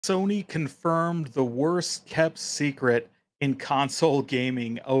Sony confirmed the worst kept secret in console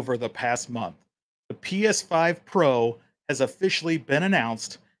gaming over the past month. The PS5 Pro has officially been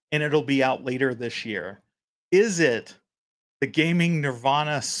announced and it'll be out later this year. Is it the gaming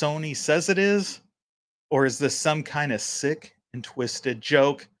Nirvana Sony says it is? Or is this some kind of sick and twisted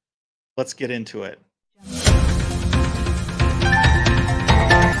joke? Let's get into it.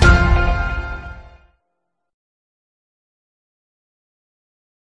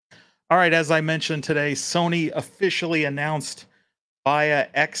 All right, as I mentioned today, Sony officially announced via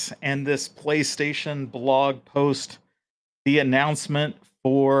X and this PlayStation blog post the announcement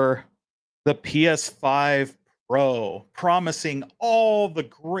for the PS5 Pro, promising all the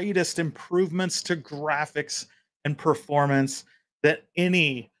greatest improvements to graphics and performance that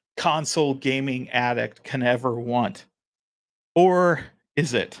any console gaming addict can ever want. Or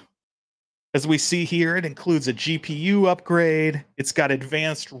is it? As we see here, it includes a GPU upgrade. It's got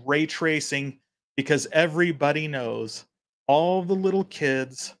advanced ray tracing because everybody knows, all the little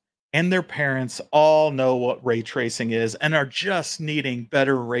kids and their parents all know what ray tracing is and are just needing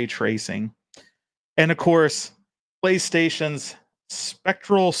better ray tracing. And of course, PlayStation's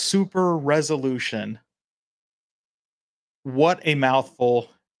spectral super resolution. What a mouthful.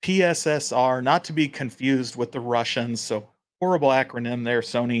 PSSR, not to be confused with the Russians. So horrible acronym there,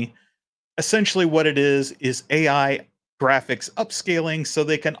 Sony. Essentially, what it is AI graphics upscaling so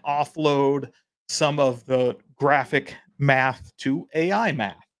they can offload some of the graphic math to AI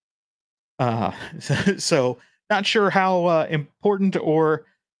math. Uh, so, not sure how important or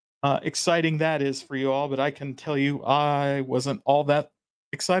exciting that is for you all, but I can tell you I wasn't all that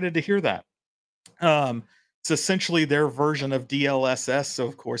excited to hear that. Um, it's essentially their version of DLSS. So,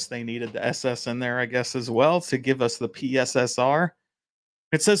 of course, they needed the SS in there, I guess, as well to give us the PSSR.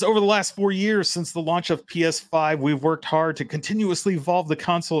 It says over the last 4 years since the launch of PS5, we've worked hard to continuously evolve the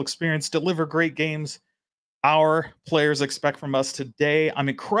console experience, deliver great games our players expect from us today. I'm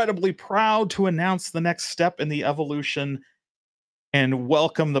incredibly proud to announce the next step in the evolution and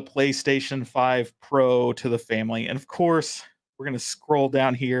welcome the PlayStation 5 Pro to the family. And of course, we're going to scroll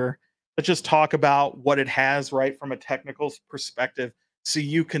down here. Let's just talk about what it has, right, from a technical perspective, so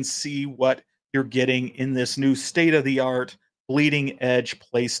you can see what you're getting in this new state of the art, bleeding edge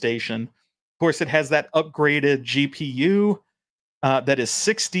PlayStation. Of course, it has that upgraded GPU that is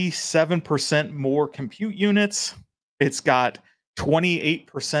 67% more compute units. It's got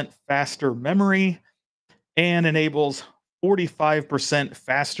 28% faster memory and enables 45%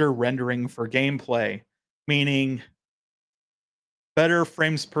 faster rendering for gameplay, meaning better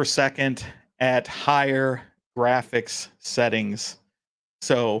frames per second at higher graphics settings.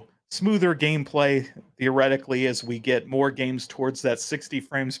 So, smoother gameplay theoretically as we get more games towards that 60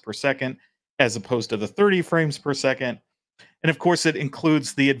 frames per second as opposed to the 30 frames per second. And of course, it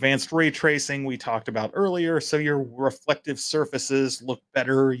includes the advanced ray tracing we talked about earlier. So your reflective surfaces look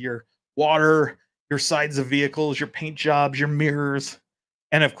better, your water, your sides of vehicles, your paint jobs, your mirrors,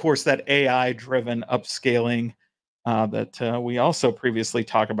 and of course, that AI driven upscaling that we also previously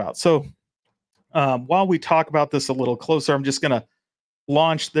talked about. So while we talk about this a little closer, I'm just going to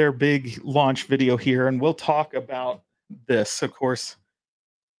launch their big launch video here and we'll talk about this. Of course,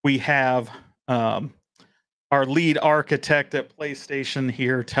 we have. Our lead architect at PlayStation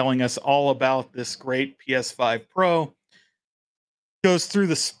here telling us all about this great PS5 Pro. Goes through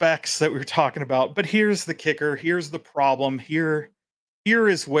the specs that we were talking about, but here's the kicker. Here's the problem. Here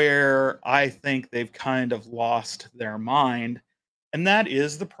is where I think they've kind of lost their mind, and that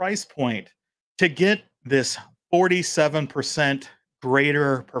is the price point. To get this 47%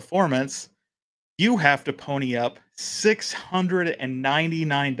 greater performance, you have to pony up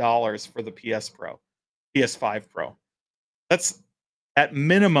 $699 for the PS5 Pro. That's at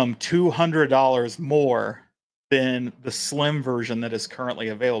minimum $200 more than the slim version that is currently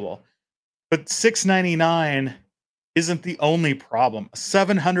available. But $699 isn't the only problem. A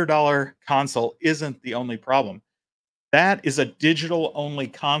 $700 console isn't the only problem. That is a digital only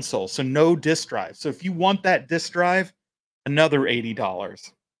console, so no disk drive. So if you want that disk drive, another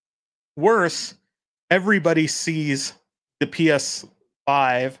 $80. Worse, everybody sees the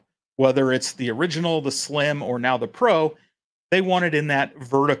PS5, whether it's the original, the Slim, or now the Pro, they want it in that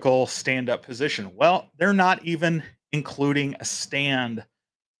vertical stand up position. Well, they're not even including a stand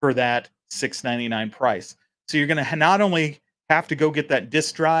for that $699 price. So you're going to not only have to go get that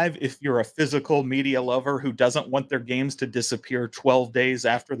disk drive if you're a physical media lover who doesn't want their games to disappear 12 days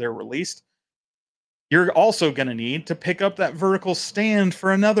after they're released, you're also going to need to pick up that vertical stand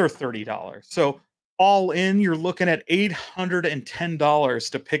for another $30. So all in, you're looking at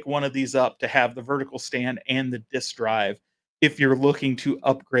 $810 to pick one of these up to have the vertical stand and the disk drive if you're looking to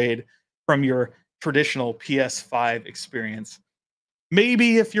upgrade from your traditional PS5 experience.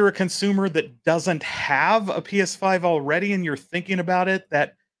 Maybe if you're a consumer that doesn't have a PS5 already and you're thinking about it,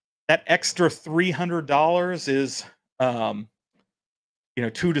 that extra $300 is, um,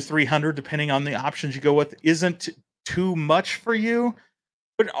 2 to 300 depending on the options you go with, isn't too much for you.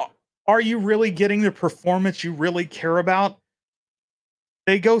 But are you really getting the performance you really care about?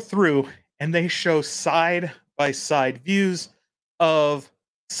 They go through and they show side by side views of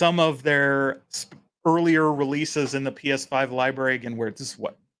some of their earlier releases in the PS5 library. Again, where this is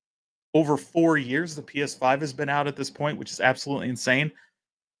what, over 4 years the PS5 has been out at this point, which is absolutely insane.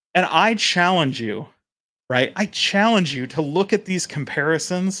 And I challenge you, right? I challenge you to look at these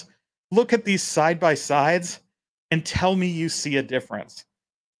comparisons, look at these side by sides, and tell me you see a difference.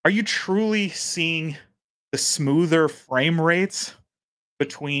 Are you truly seeing the smoother frame rates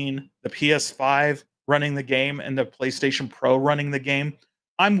between the PS5 running the game and the PlayStation Pro running the game?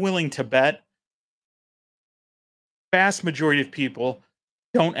 I'm willing to bet vast majority of people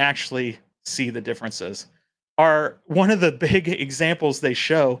don't actually see the differences. Are one of the big examples they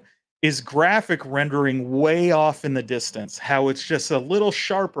show is graphic rendering way off in the distance, how it's just a little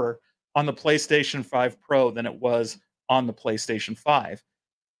sharper on the PlayStation 5 Pro than it was on the PlayStation 5.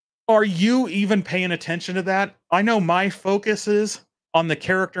 Are you even paying attention to that? I know my focus is on the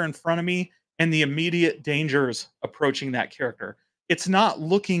character in front of me and the immediate dangers approaching that character. It's not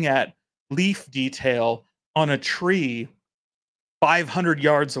looking at leaf detail on a tree 500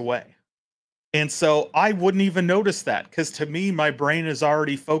 yards away. And so I wouldn't even notice that because to me, my brain is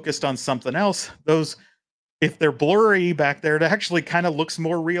already focused on something else. Those, if they're blurry back there, it actually kind of looks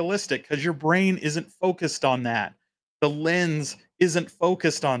more realistic because your brain isn't focused on that. The lens isn't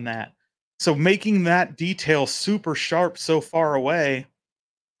focused on that. So making that detail super sharp so far away,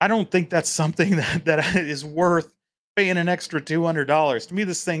 I don't think that's something that is worth paying an extra $200. To me,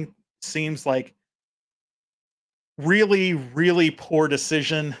 this thing seems like really, really poor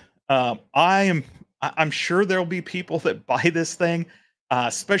decision. I'm sure there'll be people that buy this thing,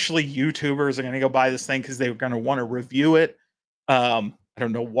 especially YouTubers are going to go buy this thing because they're going to want to review it. I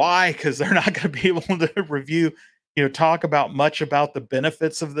don't know why, because they're not going to be able to review, talk about much about the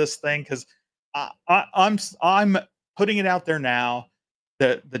benefits of this thing. Because I'm putting it out there now.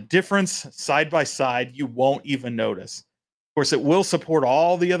 The difference side by side, you won't even notice. Of course, it will support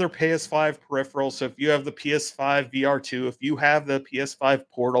all the other PS5 peripherals. So if you have the PS5 VR2, if you have the PS5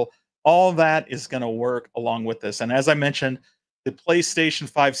 Portal, all that is going to work along with this. And as I mentioned, the PlayStation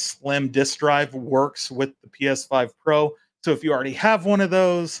 5 Slim disk drive works with the PS5 Pro. So if you already have one of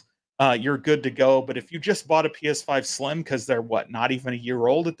those, you're good to go. But if you just bought a PS5 Slim because they're not even a year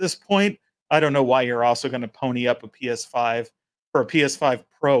old at this point, I don't know why you're also going to pony up a PS5 or a PS5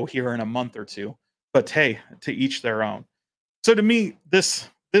 Pro here in a month or two. But hey, to each their own. So to me, this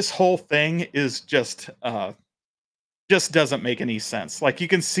whole thing is just doesn't make any sense. Like you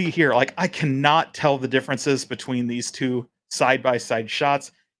can see here, like I cannot tell the differences between these two side by side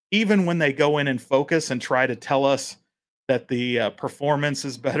shots, even when they go in and focus and try to tell us that the performance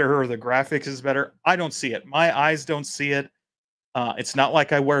is better or the graphics is better. I don't see it. My eyes don't see it. It's not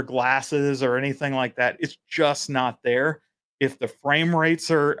like I wear glasses or anything like that. It's just not there. If the frame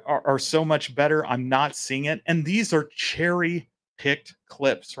rates are so much better, I'm not seeing it. And these are cherry picked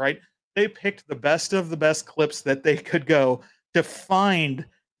clips, right? They picked the best of the best clips that they could go to find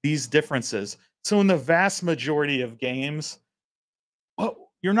these differences. So in the vast majority of games, well,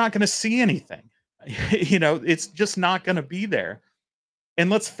 you're not going to see anything. It's just not going to be there.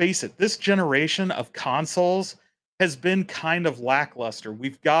 And let's face it, this generation of consoles has been kind of lackluster.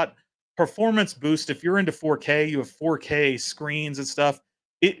 We've got performance boost. If you're into 4K, you have 4K screens and stuff.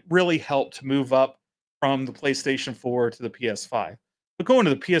 It really helped to move up from the PlayStation 4 to the PS5. But going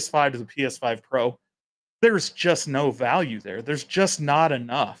to the PS5 to the PS5 Pro, there's just no value there. There's just not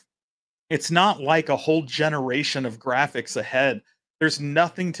enough. It's not like a whole generation of graphics ahead. There's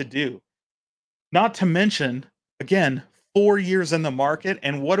nothing to do. Not to mention, again, 4 years in the market,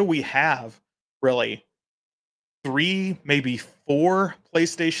 and what do we have, really? 3, maybe 4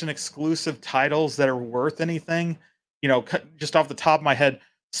 PlayStation exclusive titles that are worth anything. Just off the top of my head,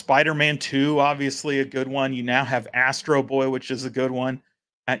 Spider-Man 2, obviously a good one. You now have Astro Boy, which is a good one.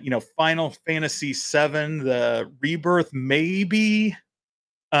 Final Fantasy 7, the Rebirth, maybe.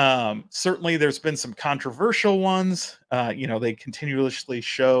 Certainly there's been some controversial ones. They continuously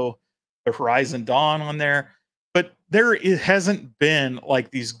show the Horizon Dawn on there. But it hasn't been like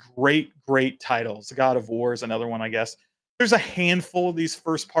these great titles. God of War is another one, I guess. There's a handful of these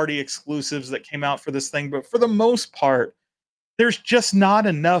first-party exclusives that came out for this thing, but for the most part, there's just not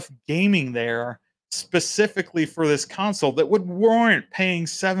enough gaming there specifically for this console that would warrant paying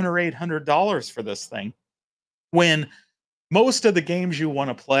 $700 or $800 for this thing when most of the games you want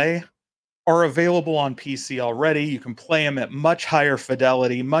to play are available on PC already. You can play them at much higher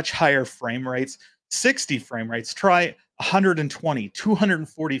fidelity, much higher frame rates, 60 frame rates. Try 120,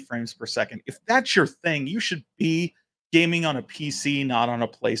 240 frames per second. If that's your thing, you should be gaming on a PC, not on a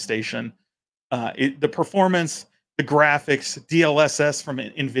PlayStation. The performance, the graphics, DLSS from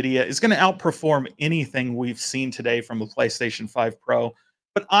NVIDIA is going to outperform anything we've seen today from the PlayStation 5 Pro.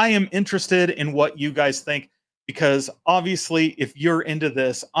 But I am interested in what you guys think because obviously, if you're into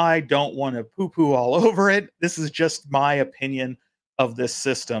this, I don't want to poo poo all over it. This is just my opinion of this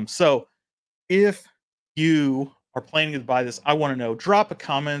system. So if you are planning to buy this, I want to know. Drop a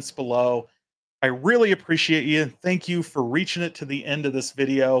comments below. I really appreciate you. Thank you for reaching it to the end of this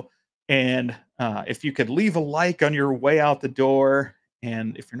video. And if you could leave a like on your way out the door,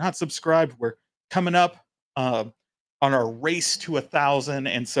 and if you're not subscribed, we're coming up on our race to 1,000.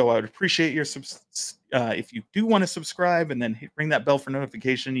 And so I would appreciate your if you do want to subscribe and then ring that bell for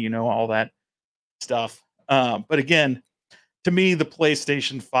notification, you know, all that stuff. But again, to me, the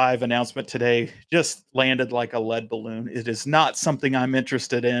PlayStation 5 announcement today just landed like a lead balloon. It is not something I'm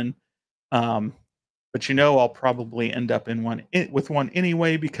interested in. But you know, I'll probably end up with one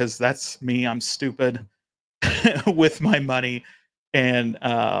anyway because that's me. I'm stupid with my money, and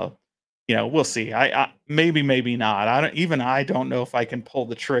you know, we'll see. I maybe not. I don't know if I can pull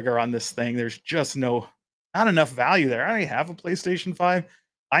the trigger on this thing. There's just not enough value there. I already have a PlayStation 5.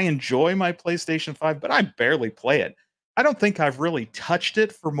 I enjoy my PlayStation 5, but I barely play it. I don't think I've really touched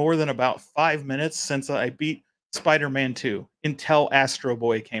it for more than about 5 minutes since I beat Spider-Man 2 until Astro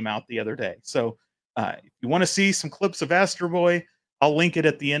Boy came out the other day. So if you want to see some clips of Astro Boy, I'll link it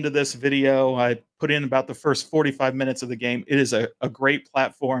at the end of this video. I put in about the first 45 minutes of the game. It is a great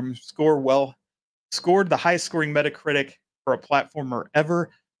platform. Scored the highest scoring Metacritic for a platformer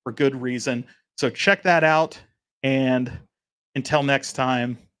ever for good reason. So check that out. And until next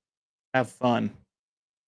time, have fun.